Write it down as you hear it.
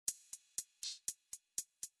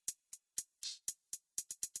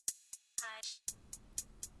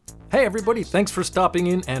Hey everybody, thanks for stopping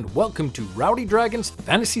in and welcome to Rowdy Dragon's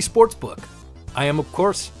Fantasy Sportsbook. I am, of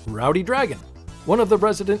course, Rowdy Dragon, one of the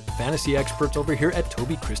resident fantasy experts over here at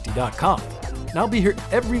TobyChristie.com. And I'll be here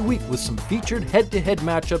every week with some featured head-to-head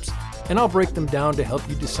matchups, and I'll break them down to help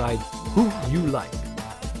you decide who you like.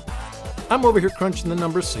 I'm over here crunching the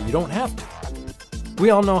numbers so you don't have to. We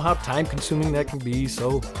all know how time-consuming that can be,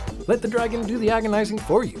 so let the dragon do the agonizing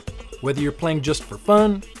for you, whether you're playing just for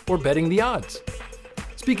fun or betting the odds.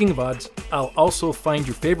 Speaking of odds, I'll also find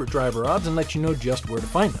your favorite driver odds and let you know just where to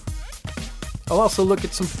find them. I'll also look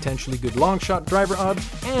at some potentially good long shot driver odds,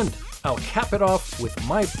 and I'll cap it off with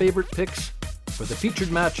my favorite picks for the featured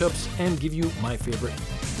matchups and give you my favorite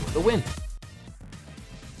for the win.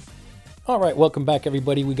 Alright, welcome back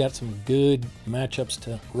everybody. We got some good matchups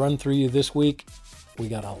to run through you this week. We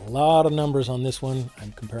got a lot of numbers on this one.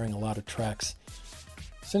 I'm comparing a lot of tracks,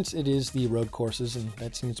 since it is the road courses, and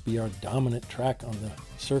that seems to be our dominant track on the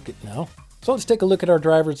circuit now. So let's take a look at our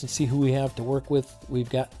drivers and see who we have to work with. We've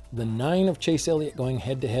got the 9 of Chase Elliott going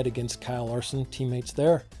head-to-head against Kyle Larson, teammates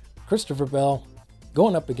there. Christopher Bell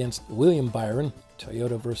going up against William Byron,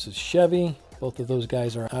 Toyota versus Chevy. Both of those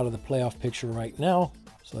guys are out of the playoff picture right now,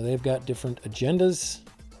 so they've got different agendas.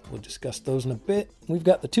 We'll discuss those in a bit. We've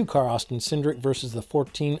got the 2-car Austin Cindric versus the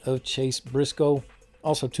 14 of Chase Briscoe.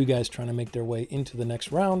 Also 2 guys trying to make their way into the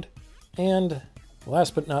next round. And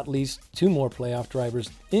last but not least, 2 more playoff drivers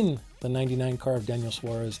in the 99 car of Daniel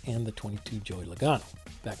Suarez and the 22 Joey Logano.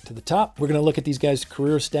 Back to the top, we're going to look at these guys'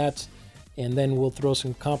 career stats, and then we'll throw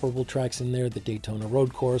some comparable tracks in there. The Daytona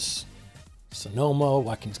Road Course, Sonoma,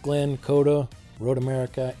 Watkins Glen, Coda, Road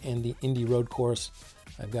America, and the Indy Road Course.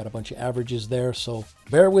 I've got a bunch of averages there, so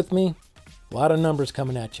bear with me. A lot of numbers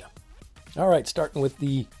coming at you. All right, starting with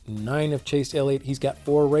the 9 of Chase Elliott. He's got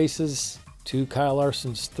 4 races to Kyle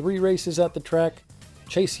Larson's 3 races at the track.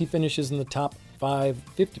 Chase, he finishes in the top 5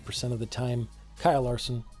 50% of the time. Kyle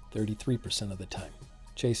Larson, 33% of the time.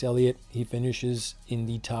 Chase Elliott, he finishes in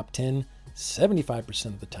the top 10 75%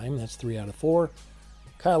 of the time. That's 3 out of 4.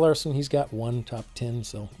 Kyle Larson, he's got 1 top 10,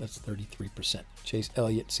 so that's 33%. Chase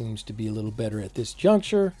Elliott seems to be a little better at this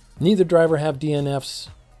juncture. Neither driver have DNFs.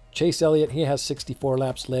 Chase Elliott, he has 64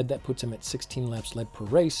 laps led. That puts him at 16 laps led per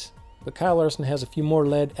race. But Kyle Larson has a few more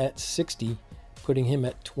led at 60, putting him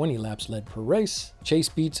at 20 laps led per race. Chase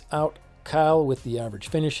beats out Kyle with the average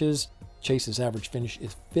finishes. Chase's average finish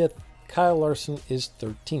is 5th. Kyle Larson is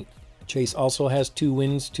 13th. Chase also has 2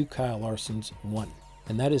 wins to Kyle Larson's 1.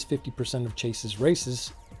 And that is 50% of Chase's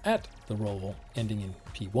races at the Roval, ending in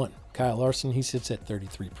P1. Kyle Larson, he sits at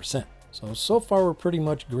 33%. So far we're pretty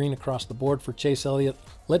much green across the board for Chase Elliott.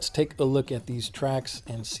 Let's take a look at these tracks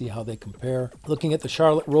and see how they compare. Looking at the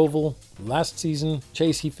Charlotte Roval, last season,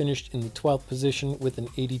 Chase, he finished in the 12th position with an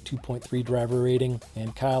 82.3 driver rating,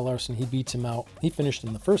 and Kyle Larson, he beats him out. He finished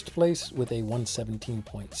in the first place with a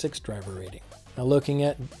 117.6 driver rating. Now looking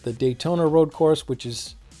at the Daytona Road Course, which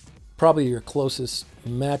is probably your closest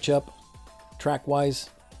matchup track-wise,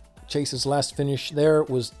 Chase's last finish there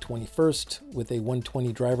was 21st with a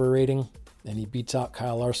 120 driver rating, and he beats out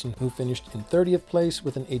Kyle Larson, who finished in 30th place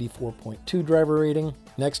with an 84.2 driver rating.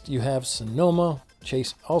 Next you have Sonoma.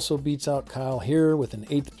 Chase also beats out Kyle here with an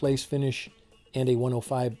 8th place finish and a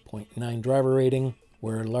 105.9 driver rating,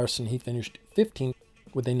 where Larson, he finished 15th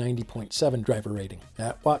with a 90.7 driver rating.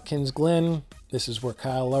 At Watkins Glen, this is where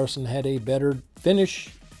Kyle Larson had a better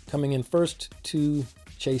finish, coming in first to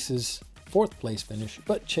Chase's 4th place finish,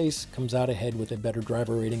 but Chase comes out ahead with a better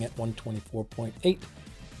driver rating at 124.8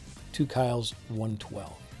 to Kyle's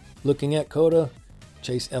 112. Looking at Coda,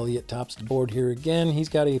 Chase Elliott tops the board here again. He's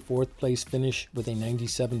got a 4th place finish with a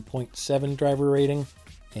 97.7 driver rating,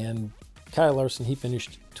 and Kyle Larson, he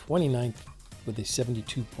finished 29th with a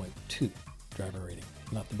 72.2 driver rating.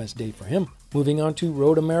 Not the best day for him. Moving on to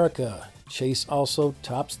Road America. Chase also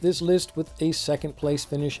tops this list with a 2nd place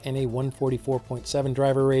finish and a 144.7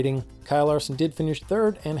 driver rating. Kyle Larson did finish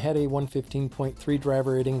 3rd and had a 115.3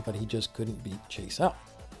 driver rating, but he just couldn't beat Chase out.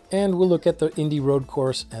 And we'll look at the Indy Road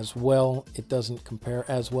Course as well. It doesn't compare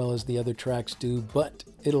as well as the other tracks do, but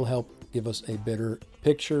it'll help give us a better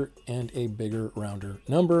picture and a bigger rounder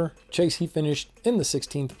number. Chase, he finished in the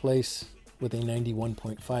 16th place with a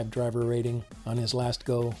 91.5 driver rating on his last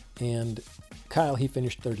go, and Kyle, he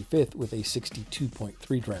finished 35th with a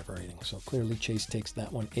 62.3 driver rating. So clearly Chase takes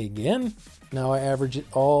that one again. Now I average it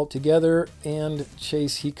all together, and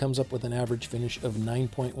Chase, he comes up with an average finish of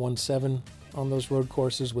 9.17 on those road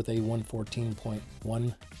courses with a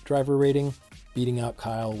 114.1 driver rating, beating out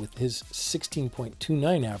Kyle with his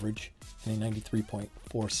 16.29 average and a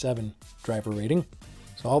 93.47 driver rating.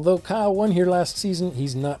 So although Kyle won here last season,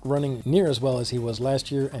 he's not running near as well as he was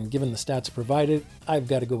last year, and given the stats provided, I've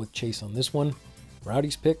got to go with Chase on this one.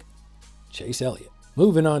 Rowdy's pick, Chase Elliott.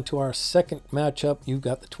 Moving on to our second matchup, you've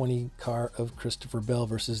got the 20 car of Christopher Bell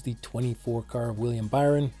versus the 24 car of William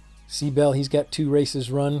Byron. C. Bell, he's got 2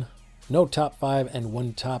 races run, no top 5 and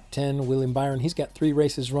 1 top 10. William Byron, he's got 3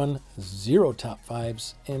 races run, 0 top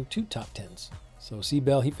 5s and 2 top 10s. So C.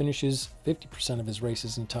 Bell, he finishes 50% of his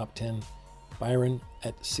races in top 10. Byron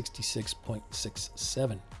at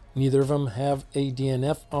 66.67. Neither of them have a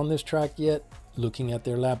DNF on this track yet. Looking at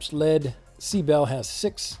their laps led, C. Bell has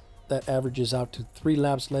 6. That averages out to 3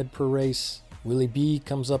 laps led per race. Willie B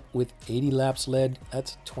comes up with 80 laps led.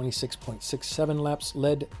 That's 26.67 laps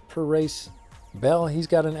led per race. Bell, he's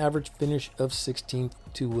got an average finish of 16th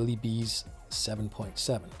to Willie B's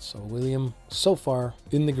 7.7. So William, so far,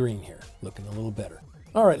 in the green here, looking a little better.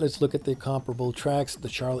 All right, let's look at the comparable tracks. The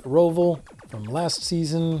Charlotte Roval from last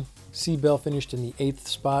season. C. Bell finished in the 8th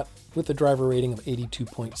spot with a driver rating of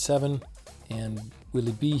 82.7. And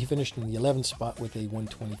Willie B, he finished in the 11th spot with a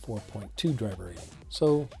 124.2 driver rating.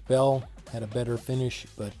 So Bell had a better finish,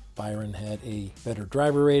 but Byron had a better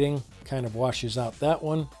driver rating. Kind of washes out that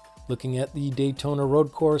one. Looking at the Daytona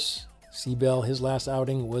road course, C. Bell, his last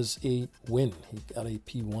outing was a win. He got a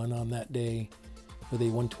P1 on that day with a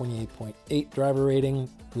 128.8 driver rating.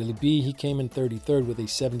 Willie B, he came in 33rd with a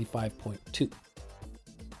 75.2.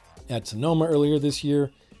 At Sonoma earlier this year,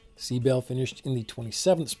 C. Bell finished in the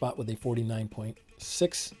 27th spot with a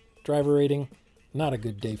 49.6 driver rating. Not a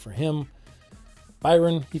good day for him.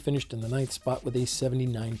 Byron, he finished in the 9th spot with a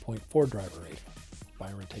 79.4 driver rating.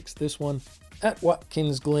 Byron takes this one. At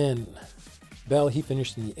Watkins Glen, Bell, he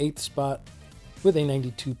finished in the 8th spot with a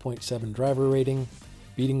 92.7 driver rating,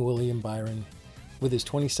 beating William Byron with his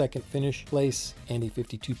 22nd finish place and a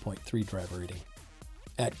 52.3 driver rating.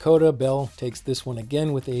 At Coda, Bell takes this one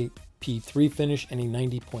again with a P3 finish and a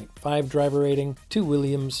 90.5 driver rating to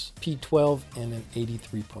Williams' P12 and an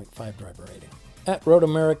 83.5 driver rating. At Road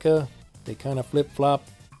America, they kind of flip-flop.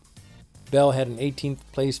 Bell had an 18th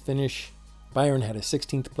place finish. Byron had a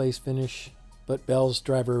 16th place finish, but Bell's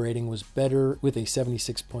driver rating was better with a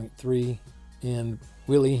 76.3, and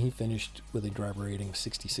Willie, he finished with a driver rating of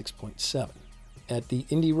 66.7. At the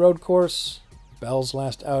Indy Road Course, Bell's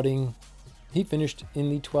last outing, he finished in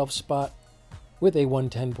the 12th spot with a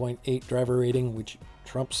 110.8 driver rating, which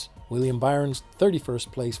trumps William Byron's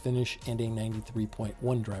 31st place finish and a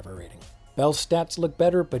 93.1 driver rating. Bell's stats look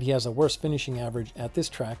better, but he has a worse finishing average at this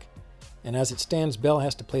track, and as it stands, Bell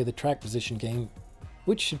has to play the track position game,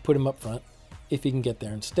 which should put him up front if he can get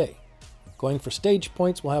there and stay. Going for stage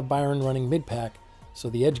points, we'll have Byron running mid-pack, so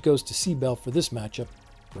the edge goes to C. Bell for this matchup.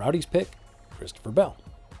 Rowdy's pick, Christopher Bell.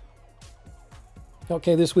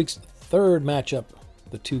 Okay, this week's third matchup,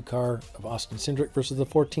 the 2 car of Austin Cindric versus the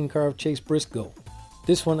 14 car of Chase Briscoe.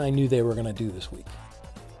 This one I knew they were going to do this week.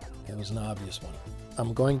 It was an obvious one.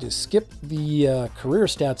 I'm going to skip the career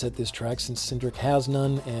stats at this track since Cindric has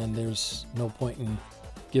none, and there's no point in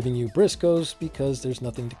giving you Briscoe's because there's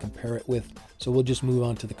nothing to compare it with. So we'll just move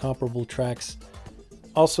on to the comparable tracks.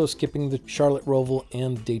 Also skipping the Charlotte Roval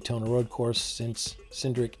and Daytona Road Course since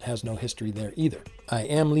Cindric has no history there either. I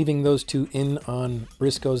am leaving those 2 in on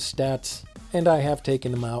Briscoe's stats, and I have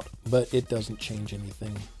taken them out, but it doesn't change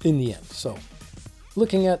anything in the end. So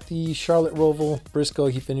looking at the Charlotte Roval, Briscoe,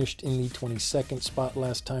 he finished in the 22nd spot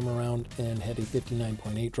last time around and had a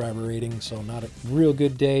 59.8 driver rating, so not a real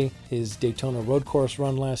good day. His Daytona Road Course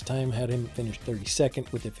run last time had him finish 32nd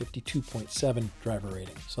with a 52.7 driver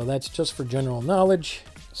rating. So that's just for general knowledge,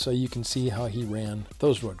 so you can see how he ran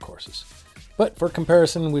those road courses. But for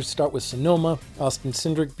comparison, we start with Sonoma. Austin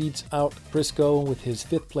Cindric beats out Briscoe with his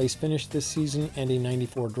 5th place finish this season and a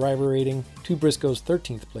 94 driver rating to Briscoe's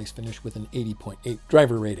 13th place finish with an 80.8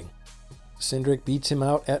 driver rating. Cindric beats him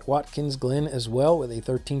out at Watkins Glen as well with a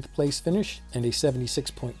 13th place finish and a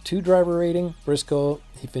 76.2 driver rating. Briscoe,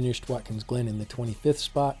 he finished Watkins Glen in the 25th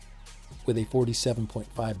spot with a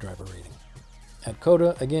 47.5 driver rating. At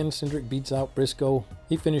Coda, again, Cindric beats out Briscoe.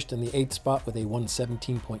 He finished in the 8th spot with a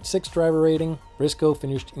 117.6 driver rating. Briscoe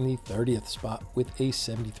finished in the 30th spot with a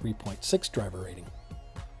 73.6 driver rating.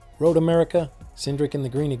 Road America, Cindric in the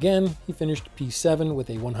green again. He finished P7 with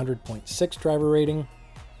a 100.6 driver rating.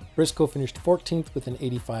 Briscoe finished 14th with an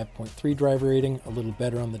 85.3 driver rating, a little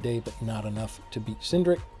better on the day, but not enough to beat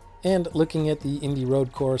Cindric. And looking at the Indy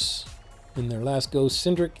Road Course, in their last go,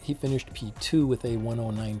 Cindric, he finished P2 with a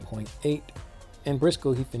 109.8. And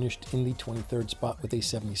Briscoe, he finished in the 23rd spot with a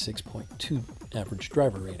 76.2 average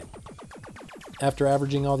driver rating. After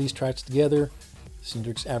averaging all these tracks together,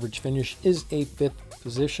 Cindric's average finish is a 5th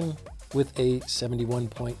position with a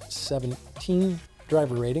 71.17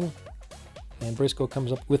 driver rating. And Briscoe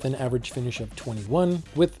comes up with an average finish of 21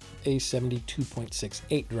 with a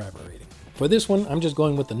 72.68 driver rating. For this one, I'm just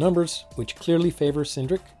going with the numbers, which clearly favor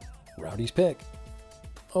Cindric, Rowdy's pick.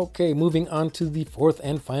 Okay, moving on to the fourth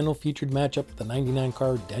and final featured matchup, the 99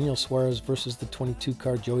 car Daniel Suarez versus the 22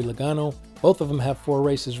 car Joey Logano. Both of them have 4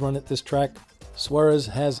 races run at this track. Suarez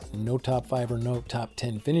has no top 5 or no top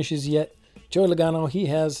 10 finishes yet. Joey Logano, he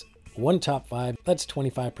has 1 top 5, that's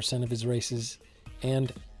 25% of his races,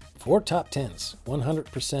 and 4 top 10s.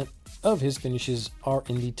 100% of his finishes are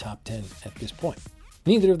in the top 10 at this point.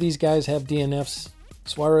 Neither of these guys have DNFs.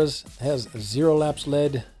 Suarez has 0 laps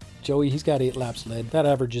led. Joey, he's got 8 laps led. That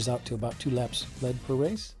averages out to about 2 laps led per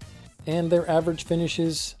race. And their average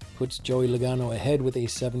finishes puts Joey Logano ahead with a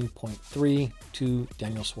 7.3 to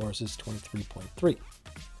Daniel Suarez's 23.3.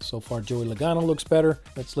 So far, Joey Logano looks better.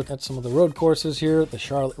 Let's look at some of the road courses here. The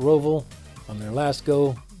Charlotte Roval, on their last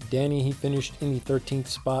go, Danny, he finished in the 13th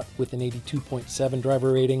spot with an 82.7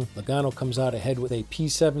 driver rating. Logano comes out ahead with a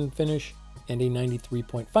P7 finish and a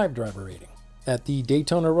 93.5 driver rating. At the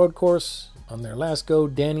Daytona road course, on their last go,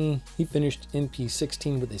 Danny, he finished in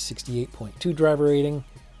P16 with a 68.2 driver rating.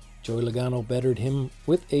 Joey Logano bettered him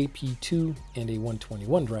with a P2 and a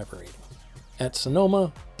 121 driver rating. At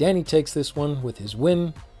Sonoma, Danny takes this one with his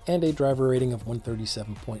win and a driver rating of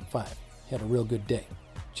 137.5. He had a real good day.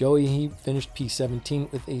 Joey, he finished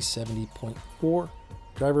P17 with a 70.4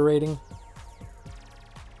 driver rating.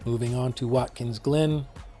 Moving on to Watkins Glen,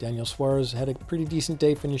 Daniel Suarez had a pretty decent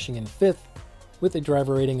day, finishing in 5th with a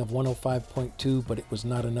driver rating of 105.2, but it was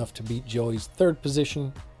not enough to beat Joey's 3rd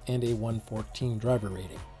position and a 114 driver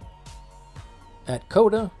rating. At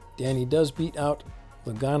COTA, Danny does beat out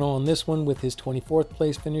Logano on this one with his 24th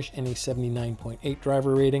place finish and a 79.8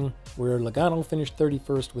 driver rating, where Logano finished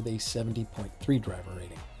 31st with a 70.3 driver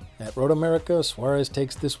rating. At Road America, Suarez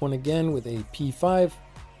takes this one again with a P5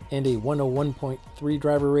 and a 101.3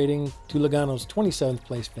 driver rating to Logano's 27th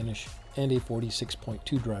place finish and a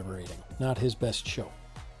 46.2 driver rating. Not his best show.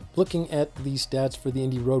 Looking at the stats for the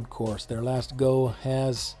Indy Road Course, their last go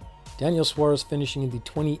has Daniel Suarez finishing in the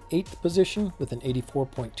 28th position with an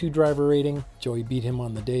 84.2 driver rating. Joey beat him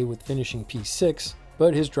on the day with finishing P6,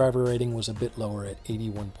 but his driver rating was a bit lower at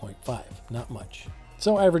 81.5, not much.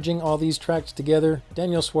 So averaging all these tracks together,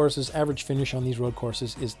 Daniel Suarez's average finish on these road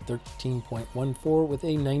courses is 13.14 with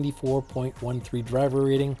a 94.13 driver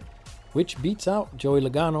rating, which beats out Joey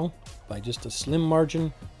Logano by just a slim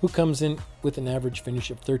margin, who comes in with an average finish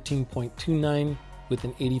of 13.29 with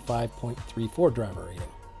an 85.34 driver rating.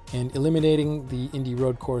 And eliminating the Indy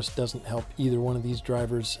Road Course doesn't help either one of these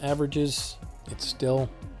drivers' averages. It still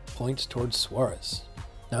points towards Suarez.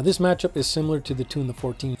 Now this matchup is similar to the 2 and the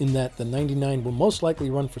 14 in that the 99 will most likely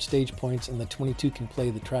run for stage points and the 22 can play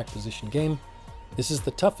the track position game. This is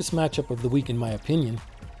the toughest matchup of the week in my opinion,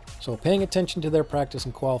 so paying attention to their practice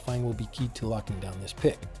and qualifying will be key to locking down this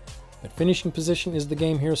pick. But finishing position is the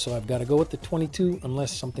game here, so I've got to go with the 22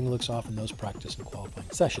 unless something looks off in those practice and qualifying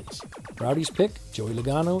sessions. Rowdy's pick, Joey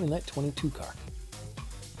Logano in that 22 car.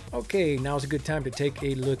 Okay, now's a good time to take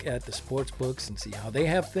a look at the sports books and see how they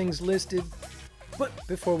have things listed. But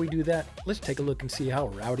before we do that, let's take a look and see how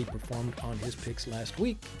Rowdy performed on his picks last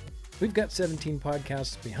week. We've got 17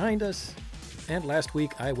 podcasts behind us, and last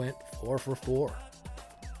week I went 4 for 4.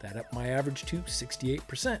 That upped my average to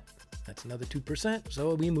 68%. That's another 2%,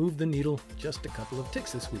 so we moved the needle just a couple of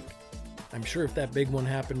ticks this week. I'm sure if that big one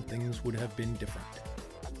happened, things would have been different.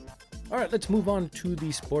 All right, let's move on to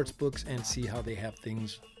the sports books and see how they have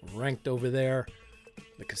things ranked over there.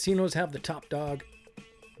 The casinos have the top dog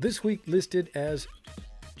this week listed as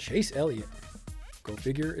Chase Elliott. Go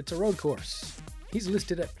figure, it's a road course. He's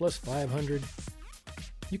listed at plus 500.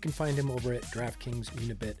 You can find him over at DraftKings,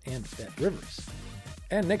 Unibet, and BetRivers.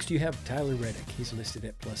 And next you have Tyler Reddick. He's listed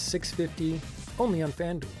at plus 650, only on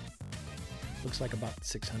FanDuel. Looks like about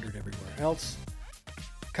 600 everywhere else.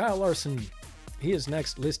 Kyle Larson, he is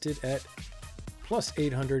next listed at plus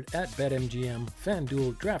 800 at BetMGM,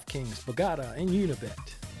 FanDuel, DraftKings, Bogata, and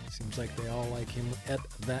Unibet. Seems like they all like him at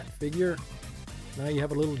that figure. Now you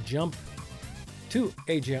have a little jump to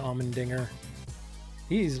AJ Allmendinger.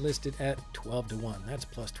 He's listed at 12 to 1. That's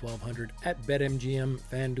plus 1,200 at BetMGM,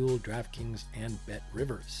 FanDuel, DraftKings, and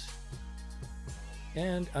BetRivers.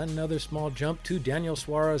 And another small jump to Daniel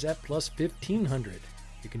Suarez at plus 1,500.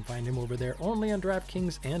 You can find him over there only on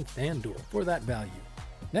DraftKings and FanDuel for that value.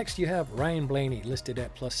 Next you have Ryan Blaney listed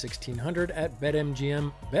at plus 1,600 at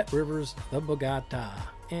BetMGM, BetRivers, the Bogata,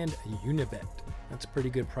 and Unibet. That's a pretty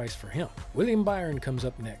good price for him. William Byron comes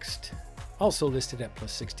up next. Also listed at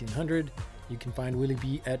plus 1,600. You can find Willie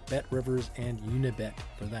B at BetRivers and Unibet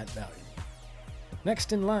for that value.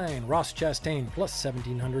 Next in line, Ross Chastain plus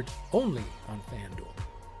 1,700 only on FanDuel.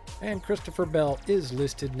 And Christopher Bell is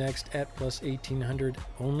listed next at plus 1,800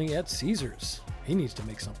 only at Caesars. He needs to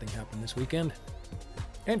make something happen this weekend.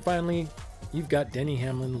 And finally, you've got Denny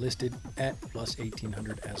Hamlin listed at plus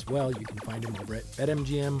 1,800 as well. You can find him over at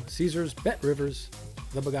BetMGM, Caesars, BetRivers,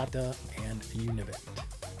 The Borgata, and Unibet.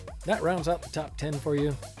 That rounds out the top 10 for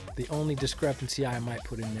you. The only discrepancy I might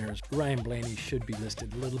put in there is Ryan Blaney should be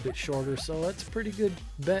listed a little bit shorter, so that's a pretty good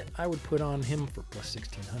bet I would put on him for plus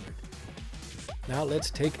 1,600. Now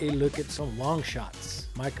let's take a look at some long shots.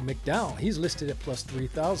 Mike McDowell, he's listed at plus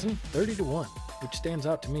 3,000, 30-1, which stands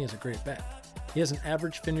out to me as a great bet. He has an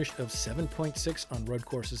average finish of 7.6 on road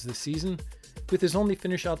courses this season, with his only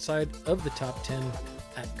finish outside of the top 10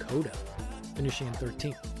 at COTA, finishing in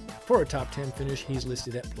 13th. For a top 10 finish, he's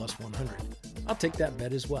listed at plus 100. I'll take that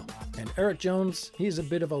bet as well. And Eric Jones, he's a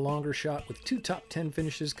bit of a longer shot with 2 top 10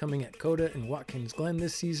 finishes coming at COTA and Watkins Glen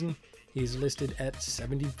this season. He's listed at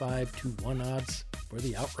 75-1 odds for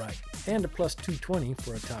the outright and a plus 220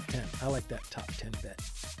 for a top 10. I like that top 10 bet.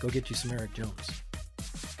 Go get you some Eric Jones.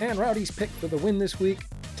 And Rowdy's pick for the win this week,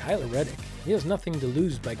 Tyler Reddick. He has nothing to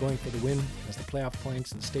lose by going for the win, as the playoff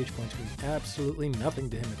points and stage points mean absolutely nothing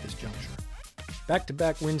to him at this juncture.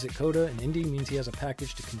 Back-to-back wins at COTA and Indy means he has a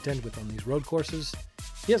package to contend with on these road courses.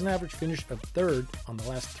 He has an average finish of 3rd on the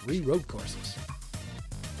last 3 road courses.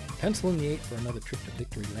 Pencil in the 8 for another trip to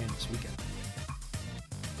Victory Lane this weekend.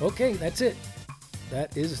 Okay, that's it.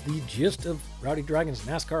 That is the gist of Rowdy Dragon's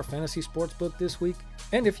NASCAR Fantasy Sportsbook this week.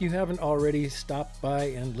 And if you haven't already stopped by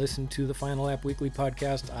and listened to the Final Lap Weekly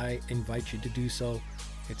podcast, I invite you to do so.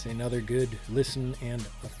 It's another good listen and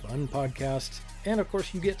a fun podcast. And of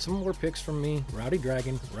course, you get some more picks from me, Rowdy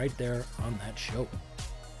Dragon, right there on that show.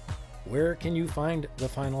 Where can you find the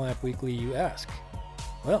Final Lap Weekly, you ask?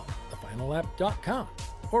 Well, thefinallap.com,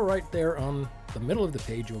 or right there on the middle of the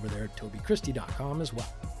page over there at tobychristie.com as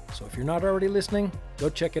well. So if you're not already listening, go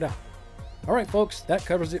check it out. All right, folks, that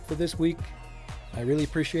covers it for this week. I really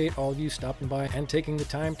appreciate all of you stopping by and taking the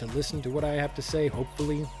time to listen to what I have to say.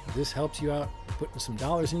 Hopefully, this helps you out putting some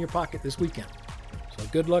dollars in your pocket this weekend. So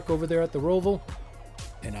good luck over there at the Roval,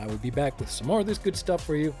 and I will be back with some more of this good stuff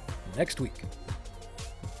for you next week.